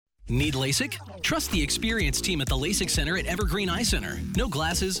Need LASIK? Trust the experienced team at the LASIK Center at Evergreen Eye Center. No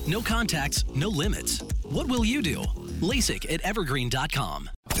glasses, no contacts, no limits. What will you do? LASIK at evergreen.com.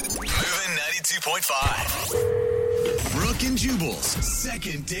 Moving 92.5. Brooke and Jubal's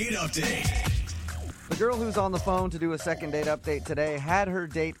second date update. The girl who's on the phone to do a second date update today had her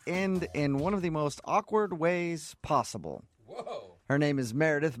date end in one of the most awkward ways possible. Whoa. Her name is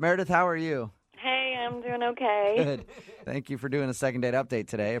Meredith. Meredith, how are you? Hey, I'm doing okay. Good. Thank you for doing a second date update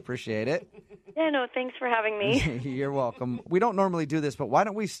today. Appreciate it. Yeah, no, thanks for having me. You're welcome. We don't normally do this, but why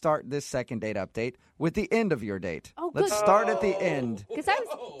don't we start this second date update with the end of your date? Oh, Let's good. start at the end. Because I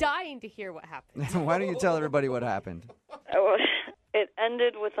was dying to hear what happened. Why don't you tell everybody what happened? Oh, it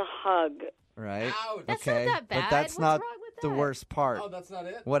ended with a hug. Right? Ouch. That's Okay. not that bad. But that's What's not wrong with the that? worst part. Oh, that's not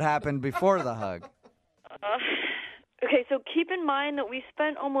it? What happened before the hug? Okay, so keep in mind that we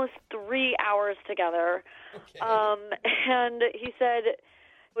spent almost 3 hours together. Okay. And he said, it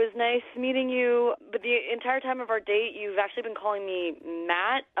was nice meeting you, but the entire time of our date, you've actually been calling me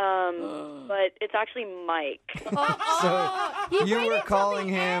Matt, but it's actually Mike. So you were calling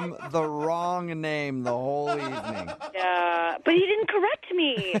him the wrong name the whole evening. Yeah, but he didn't correct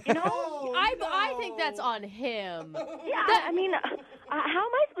me, you know? I think that's on him. Yeah, I mean, how am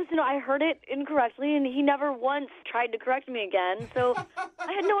I supposed to know? I heard it incorrectly, and he never once tried to correct me again, so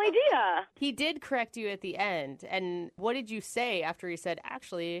I had no idea. He did correct you at the end. And what did you say after he said,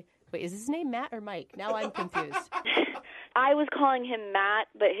 actually, wait, is his name Matt or Mike? Now I'm confused. I was calling him Matt,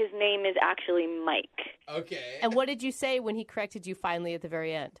 but his name is actually Mike. Okay. And what did you say when he corrected you finally at the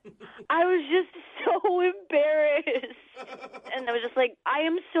very end? I was just so embarrassed. And I was just like, I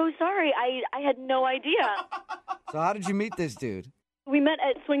am so sorry. I had no idea. So how did you meet this dude? We met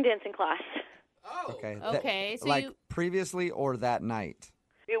at swing dancing class. Oh. Okay. Okay, so like you- previously or that night?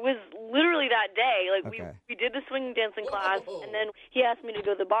 It was literally that day. Like Okay. we did the swing dancing class, Whoa. and then he asked me to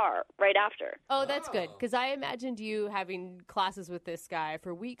go to the bar right after. Oh, that's good. Because I imagined you having classes with this guy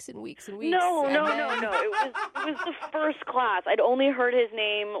for weeks and weeks and weeks. No. and then- It was the first class. I'd only heard his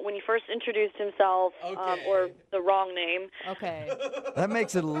name when he first introduced himself, Okay. or the wrong name. Okay. That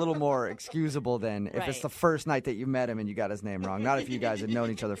makes it a little more excusable then if it's Right. the first night that you met him and you got his name wrong. Not if you guys had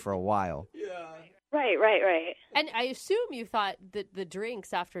known each other for a while. Yeah. Right. And I assume you thought that the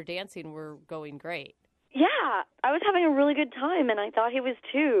drinks after dancing were going great. Yeah, I was having a really good time, and I thought he was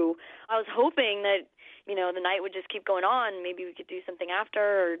too. I was hoping that, the night would just keep going on. Maybe we could do something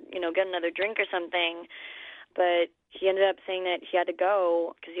after, or, get another drink or something. But he ended up saying that he had to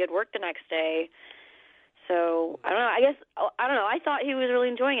go because he had work the next day. So, I don't know. I thought he was really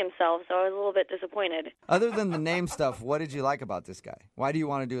enjoying himself, so I was a little bit disappointed. Other than the name stuff, what did you like about this guy? Why do you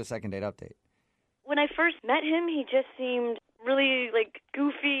want to do a second date update? When I first met him, he just seemed really,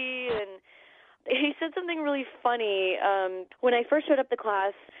 goofy, and he said something really funny. When I first showed up to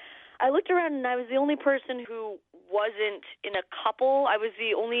class, I looked around, and I was the only person who wasn't in a couple. I was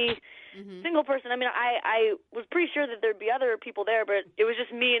the only single person. I mean, I was pretty sure that there'd be other people there, but it was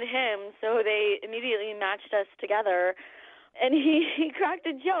just me and him, so they immediately matched us together. And he cracked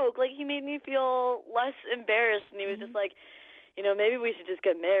a joke. He made me feel less embarrassed, and he was just like, maybe we should just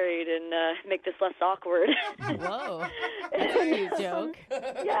get married and make this less awkward. Whoa. That's a cute joke.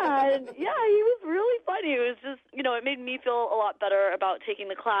 Yeah, he was really funny. It was just, it made me feel a lot better about taking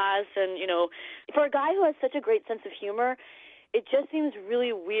the class. And, for a guy who has such a great sense of humor, it just seems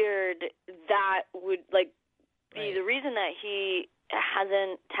really weird that would, be Right. the reason that he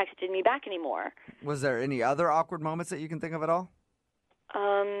hasn't texted me back anymore. Was there any other awkward moments that you can think of at all?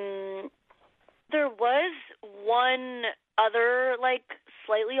 There was one other,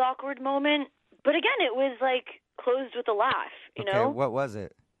 slightly awkward moment. But again, it was, closed with a laugh, you know? Okay, what was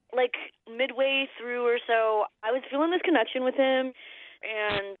it? Midway through or so, I was feeling this connection with him.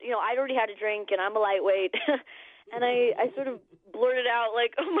 And, I'd already had a drink, and I'm a lightweight. And I sort of blurted out,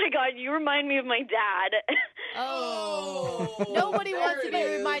 oh, my God, you remind me of my dad. Oh. Nobody wants to be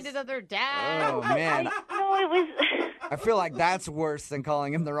reminded of their dad. Oh, man. It was... I feel like that's worse than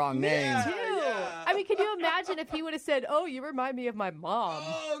calling him the wrong name. Too. I mean, can you imagine if he would have said, "Oh, you remind me of my mom"?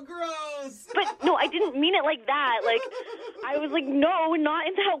 Oh, gross. But no, I didn't mean it like that. I was like, no, not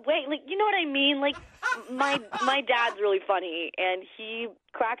in that way. You know what I mean? My dad's really funny, and he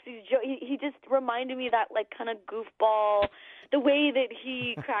cracks these jokes. He just reminded me of that, kind of goofball, the way that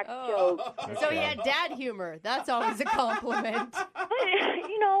he cracks jokes. So he had dad humor. That's always a compliment. But,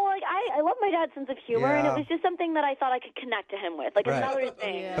 I love my dad's sense of humor, and Yeah. it was just something that I thought I could connect to him with, Right. another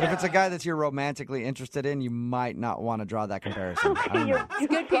thing. Yeah. But if it's a guy that you're romantically interested in, you might not want to draw that comparison. I don't know. It's a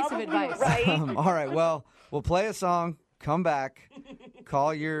good piece of Probably advice. Right. All right, well, we'll play a song, come back,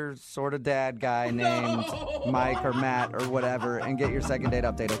 call your sort of dad guy named Mike or Matt or whatever, and get your second date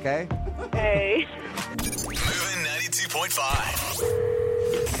update, okay? Hey. Moving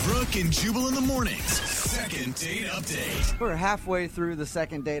 92.5. Brooke and Jubal in the mornings. Second date update. We're halfway through the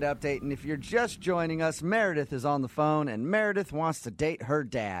second date update, and if you're just joining us, Meredith is on the phone, and Meredith wants to date her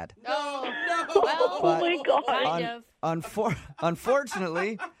dad. Oh, No. well, Oh my God. kind of.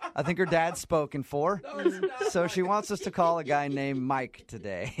 Unfortunately, I think her dad's spoken for, No, it's not. so she wants us to call a guy named Mike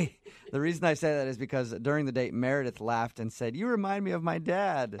today. The reason I say that is because during the date, Meredith laughed and said, "You remind me of my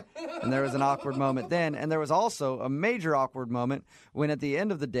dad." And there was an awkward moment then, and there was also a major awkward moment when at the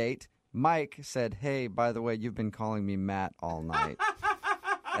end of the date, Mike said, "Hey, by the way, you've been calling me Matt all night."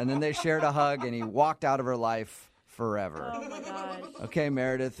 And then they shared a hug, and he walked out of her life forever. Oh my gosh. Okay,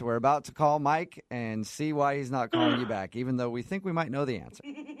 Meredith, we're about to call Mike and see why he's not calling you back, even though we think we might know the answer.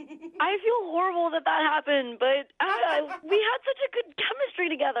 I feel horrible that happened, but we had such a good chemistry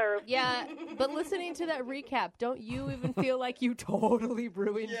together. Yeah, but listening to that recap, don't you even feel like you totally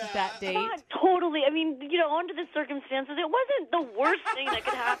ruined that date? God, totally. I mean, under the circumstances, it wasn't the worst thing that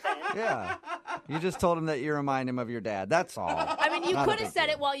could happen. Yeah. You just told him that you remind him of your dad. That's all. I mean, you Not a could have big said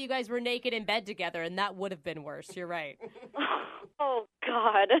deal. it while you guys were naked in bed together, and that would have been worse. You're right. Oh,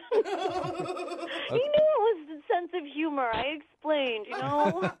 God. He knew it was the sense of humor. I explained,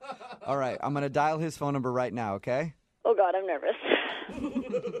 All right, I'm going to dial his phone number right now, okay? Oh, God, I'm nervous.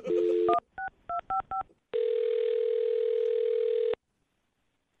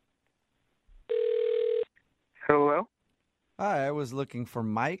 Hello, Hi, I was looking for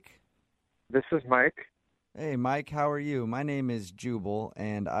Mike. this is Mike. Hey, Mike, how are you? My name is Jubal,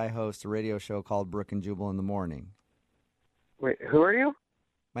 and I host a radio show called Brooke and Jubal in the Morning. Wait, who are you?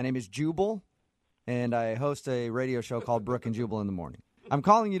 My name is Jubal, and I host a radio show called Brooke and Jubal in the Morning. I'm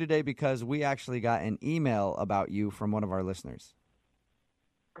calling you today because we actually got an email about you from one of our listeners.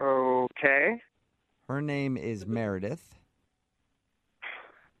 Okay. Her name is Meredith,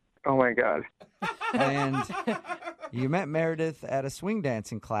 Oh my God. and you met Meredith at a swing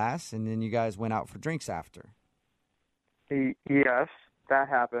dancing class, and then you guys went out for drinks after. Yes, that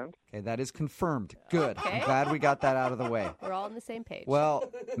happened. Okay, that is confirmed. Good. Okay. I'm glad we got that out of the way. We're all on the same page.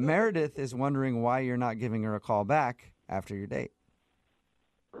 Well, Meredith is wondering why you're not giving her a call back after your date.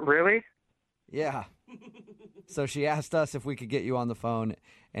 Really? Yeah. So she asked us if we could get you on the phone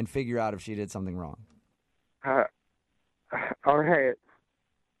and figure out if she did something wrong. All right.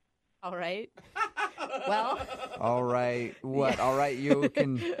 All right. Well, All right. What? All right, you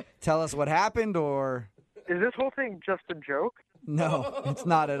can tell us what happened, or... Is this whole thing just a joke? No, it's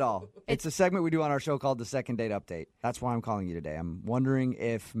not at all. It's a segment we do on our show called the Second Date Update. That's why I'm calling you today. I'm wondering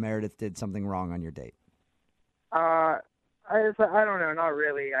if Meredith did something wrong on your date. I don't know. Not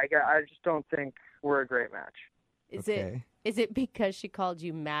really. I just don't think we're a great match. Okay. Is it because she called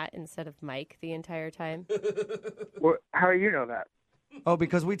you Matt instead of Mike the entire time? How do you know that? Oh,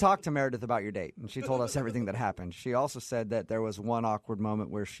 because we talked to Meredith about your date, and she told us everything that happened. She also said that there was one awkward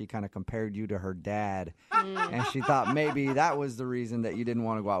moment where she kind of compared you to her dad, and she thought maybe that was the reason that you didn't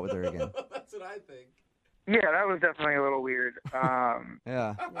want to go out with her again. That's what I think. Yeah, that was definitely a little weird. Yeah.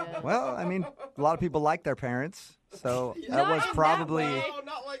 Yeah. Well, I mean, a lot of people like their parents, so that Not was in that probably... way. No,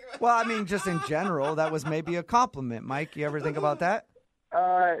 not like that. Well, I mean, just in general, that was maybe a compliment. Mike, you ever think about that?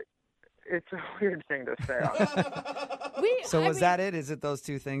 It's a weird thing to say. Honestly. So was that it? Is it those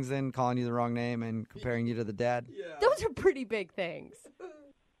two things then, calling you the wrong name and comparing you to the dad? Yeah. Those are pretty big things.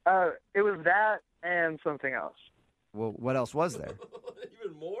 It was that and something else. Well, what else was there?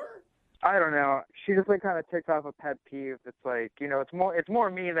 Even more? I don't know. She just kind of ticked off a pet peeve. It's it's more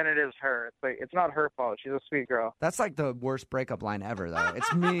me than it is her. It's not her fault. She's a sweet girl. That's like the worst breakup line ever, though.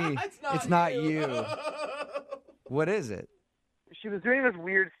 It's me. It's not you. What is it? She was doing this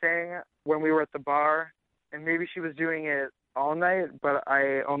weird thing when we were at the bar, and maybe she was doing it all night, but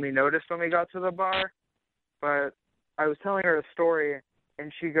I only noticed when we got to the bar. But I was telling her a story,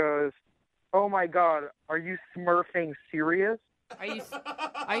 and she goes, "Oh my God, are you smurfing serious?" Are you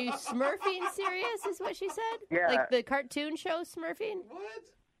Smurfing serious is what she said? Yeah. Like the cartoon show Smurfing? What?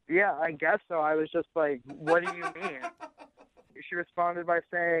 Yeah, I guess so. I was just like, "What do you mean?" She responded by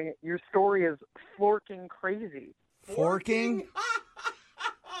saying, "Your story is forking crazy." Forking?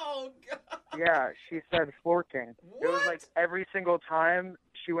 Oh, God. Yeah, she said forking. It was like every single time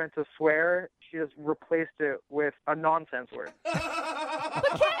she went to swear, she just replaced it with a nonsense word.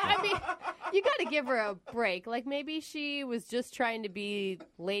 You got to give her a break. Like maybe she was just trying to be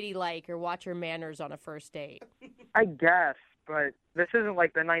ladylike or watch her manners on a first date. I guess, but this isn't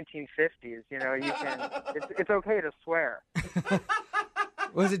like the 1950s. You can. It's okay to swear.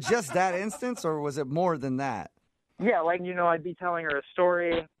 Was it just that instance, or was it more than that? Yeah, like, I'd be telling her a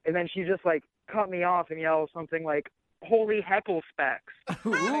story, and then she just, like, cut me off and yell something like, "Holy heckle specs."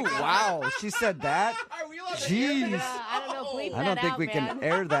 Ooh, wow. She said that? Are we allowed to Jeez. hear that? Yeah, I don't know. Bleep I that don't think out, we man. can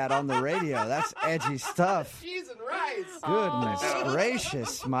air that on the radio. That's edgy stuff. Cheese and rice. Goodness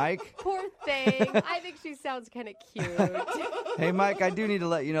gracious, Mike. Poor thing. I think she sounds kind of cute. Hey, Mike, I do need to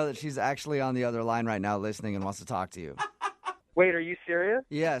let you know that she's actually on the other line right now listening and wants to talk to you. Wait, are you serious?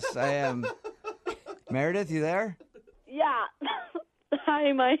 Yes, I am. Meredith, you there? Yeah.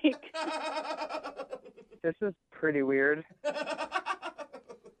 Hi, Mike. This is pretty weird.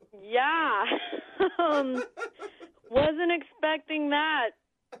 Yeah. Wasn't expecting that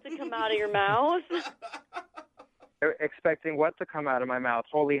to come out of your mouth. Expecting what to come out of my mouth?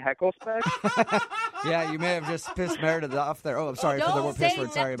 Holy heckle specs? Yeah, you may have just pissed Meredith off there. Oh, I'm sorry for the Don't word say piss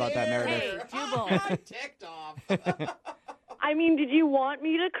word. Sorry about that, Meredith. Hey, Jubal. I'm ticked off. I mean, did you want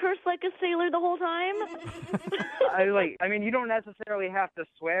me to curse like a sailor the whole time? You don't necessarily have to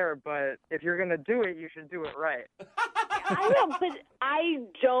swear, but if you're gonna do it, you should do it right. I know, but I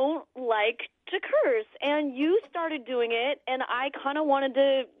don't like to curse, and you started doing it, and I kind of wanted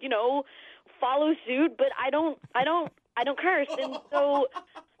to, follow suit, but I don't curse, and so,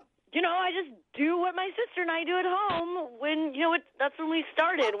 I just do what my sister and I do at home when, that's when we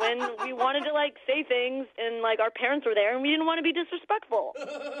started, when we wanted to, like, say things, and, like, our parents were there, and we didn't want to be disrespectful.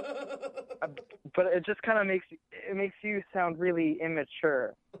 But it just kind of makes you sound really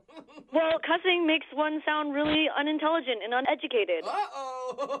immature. Well, cussing makes one sound really unintelligent and uneducated.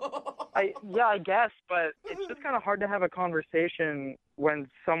 Uh-oh. I guess, but it's just kind of hard to have a conversation when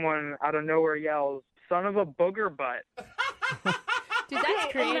someone out of nowhere yells, "Son of a booger butt." Dude,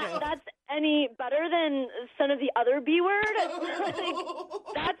 that's creative. That's any better than son of the other B word? Like,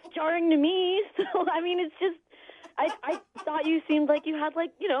 that's jarring to me. So, I mean, it's just, I thought you seemed like you had,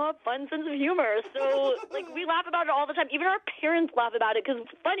 like, a fun sense of humor. So, like, we laugh about it all the time. Even our parents laugh about it because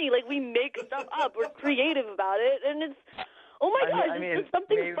it's funny. Like, we make stuff up. We're creative about it. And it's, oh my gosh, it's just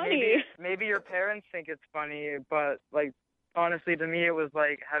something funny. Maybe your parents think it's funny, but, like, honestly, to me, it was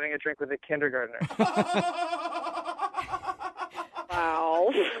like having a drink with a kindergartner. Wow.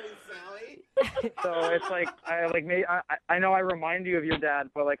 Sally. So it's like, I know I remind you of your dad,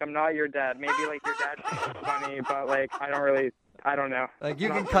 but, like, I'm not your dad. Maybe, like, your dad thinks it's funny, but, like, I don't know. Like, you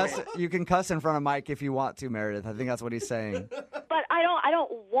It's can not cuss. for me. You can cuss in front of Mike if you want to, Meredith. I think that's what he's saying. But I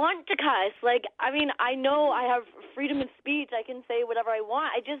don't want to cuss. Like, I mean, I know I have freedom of speech. I can say whatever I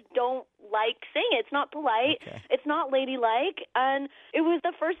want. I just don't like saying it. It's not polite. Okay. It's not ladylike. And it was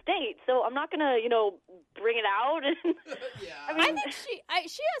the first date, so I'm not gonna, bring it out. Yeah. I I mean, think she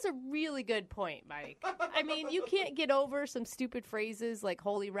has a really good point, Mike. I mean, you can't get over some stupid phrases like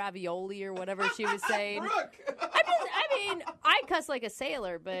 "holy ravioli" or whatever she was saying. Brooke. I cuss like a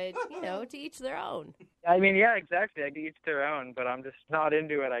sailor, but to each their own. I mean, yeah, exactly. I do each their own, but I'm just not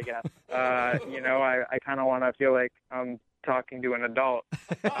into it, I guess. I kind of want to feel like I'm talking to an adult,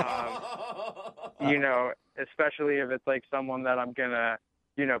 especially if it's like someone that I'm going to,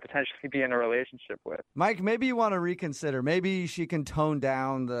 potentially be in a relationship with. Mike, maybe you want to reconsider. Maybe she can tone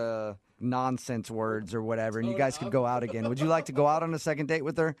down the nonsense words or whatever, and you guys could go out again. Would you like to go out on a second date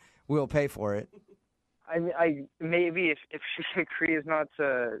with her? We'll pay for it. I maybe if she agrees not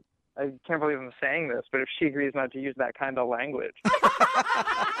to, I can't believe I'm saying this, but if she agrees not to use that kind of language.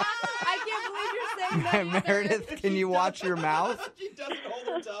 I can't believe you're saying that. Meredith, can you watch your mouth? She doesn't hold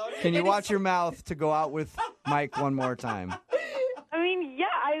her tongue. Can you watch your mouth to go out with Mike one more time? I mean, yeah,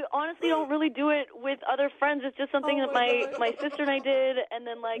 I honestly don't really do it with other friends. It's just something that my sister and I did, and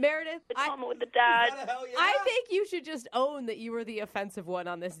then, like, Meredith, the comment with the dad. Is that a hell yeah? I think you should just own that you were the offensive one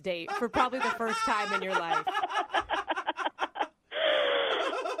on this date for probably the first time in your life.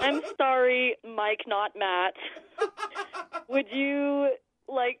 I'm sorry, Mike, not Matt. Would you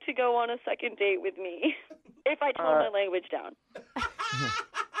like to go on a second date with me if I tone my language down?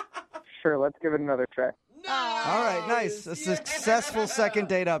 Sure, let's give it another try. All right, nice. A successful second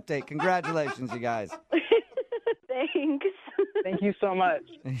date update. Congratulations, you guys. Thanks. Thank you so much.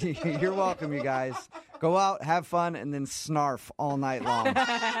 You're welcome, you guys. Go out, have fun, and then snarf all night long.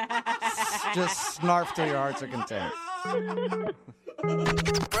 Just snarf till your hearts are content.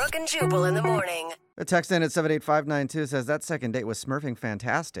 Brooke and Jubal in the morning. A text in at 78592 says, that second date was smurfing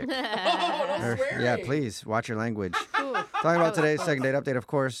fantastic. Yeah, please, watch your language. Talking about today's second date update, of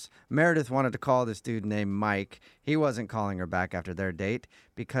course, Meredith wanted to call this dude named Mike. He wasn't calling her back after their date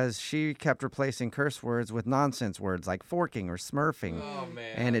because she kept replacing curse words with nonsense words like forking or smurfing. Oh,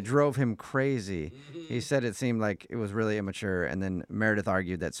 man. And it drove him crazy. He said it seemed like it was really immature. And then Meredith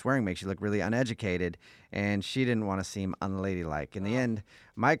argued that swearing makes you look really uneducated, and she didn't want to seem unladylike. In the end,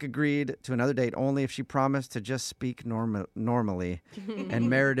 Mike agreed to another date only if she promised to just speak normally, and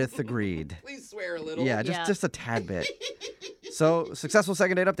Meredith agreed. Please swear a little. Yeah, just a tad bit. So, successful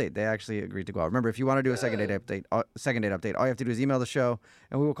second date update. They actually agreed to go out. Remember, if you want to do a second date update, all you have to do is email the show,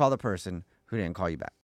 and we will call the person who didn't call you back.